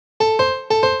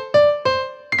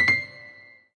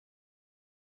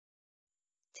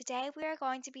Today we are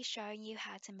going to be showing you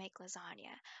how to make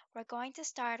lasagna. We're going to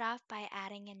start off by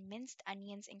adding in minced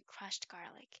onions and crushed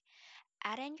garlic.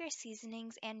 Add in your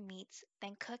seasonings and meats,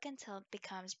 then cook until it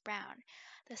becomes brown.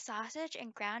 The sausage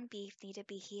and ground beef need to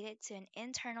be heated to an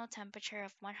internal temperature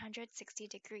of 160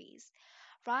 degrees.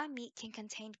 Raw meat can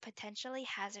contain potentially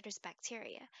hazardous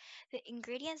bacteria. The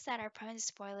ingredients that are prone to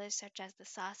spoilage, such as the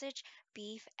sausage,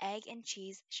 beef, egg, and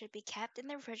cheese, should be kept in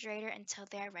the refrigerator until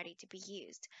they are ready to be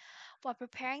used. While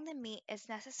preparing the meat, it's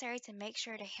necessary to make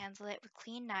sure to handle it with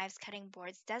clean knives cutting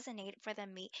boards designated for the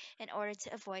meat in order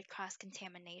to avoid cross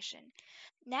contamination.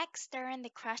 Next, stir in the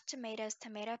crushed tomatoes,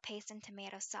 tomato paste, and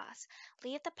tomato sauce.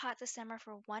 Leave the pot to simmer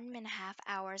for 1.5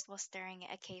 hours while stirring it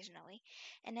occasionally.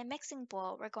 In a mixing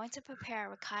bowl, we're going to prepare a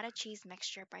ricotta cheese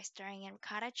mixture by stirring in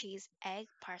ricotta cheese, egg,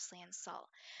 parsley, and salt.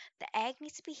 The egg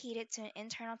needs to be heated to an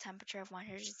internal temperature of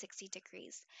 160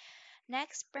 degrees.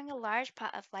 Next, bring a large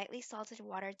pot of lightly salted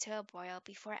water to a boil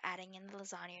before adding in the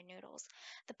lasagna noodles.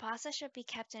 The pasta should be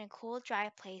kept in a cool, dry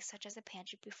place such as a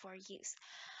pantry before use.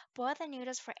 Boil the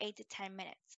noodles for 8 to 10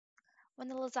 minutes. When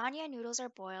the lasagna noodles are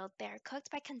boiled, they are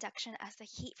cooked by conduction as the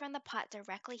heat from the pot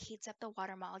directly heats up the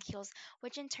water molecules,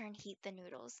 which in turn heat the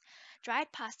noodles.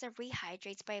 Dried pasta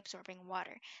rehydrates by absorbing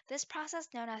water. This process,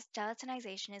 known as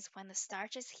gelatinization, is when the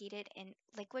starch is heated in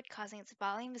liquid, causing its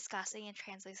volume, viscosity, and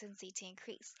translucency to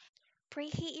increase.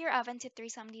 Preheat your oven to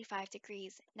 375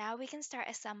 degrees. Now we can start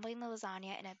assembling the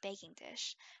lasagna in a baking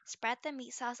dish. Spread the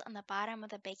meat sauce on the bottom of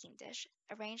the baking dish.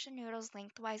 Arrange the noodles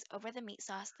lengthwise over the meat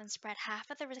sauce, then spread half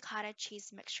of the ricotta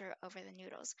cheese mixture over the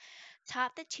noodles.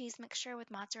 Top the cheese mixture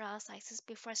with mozzarella slices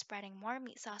before spreading more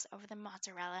meat sauce over the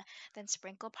mozzarella, then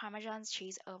sprinkle Parmesan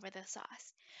cheese over the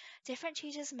sauce. Different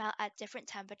cheeses melt at different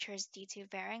temperatures due to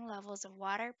varying levels of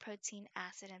water, protein,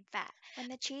 acid, and fat. When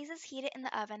the cheese is heated in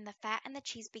the oven, the fat in the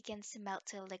cheese begins to melt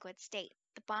to a liquid state.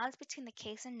 The bonds between the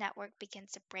casein network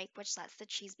begins to break, which lets the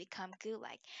cheese become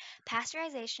goo-like.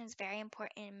 Pasteurization is very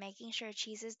important in making sure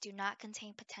cheeses do not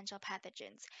contain potential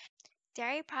pathogens.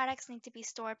 Dairy products need to be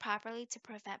stored properly to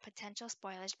prevent potential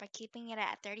spoilage by keeping it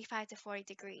at 35 to 40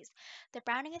 degrees. The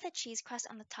browning of the cheese crust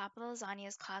on the top of the lasagna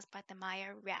is caused by the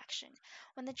Maillard reaction.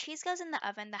 When the cheese goes in the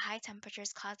oven, the high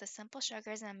temperatures cause the simple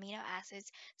sugars and amino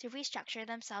acids to restructure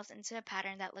themselves into a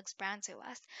pattern that looks brown to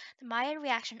us. The Maillard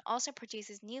reaction also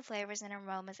produces new flavors and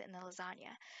aromas in the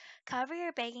lasagna. Cover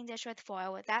your baking dish with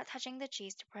foil without touching the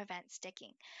cheese to prevent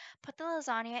sticking. Put the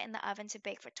lasagna in the oven to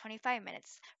bake for 25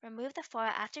 minutes. Remove the foil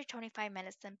after 25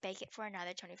 minutes, then bake it for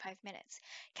another 25 minutes.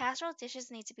 Casserole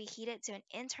dishes need to be heated to an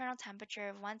internal temperature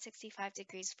of 165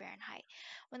 degrees Fahrenheit.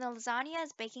 When the lasagna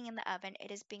is baking in the oven,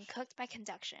 it is being cooked by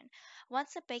conduction.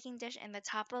 Once the baking dish and the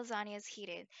top of the lasagna is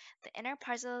heated, the inner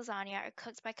parts of the lasagna are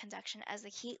cooked by conduction as the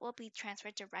heat will be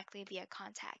transferred directly via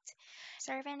contact.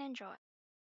 Serve and enjoy.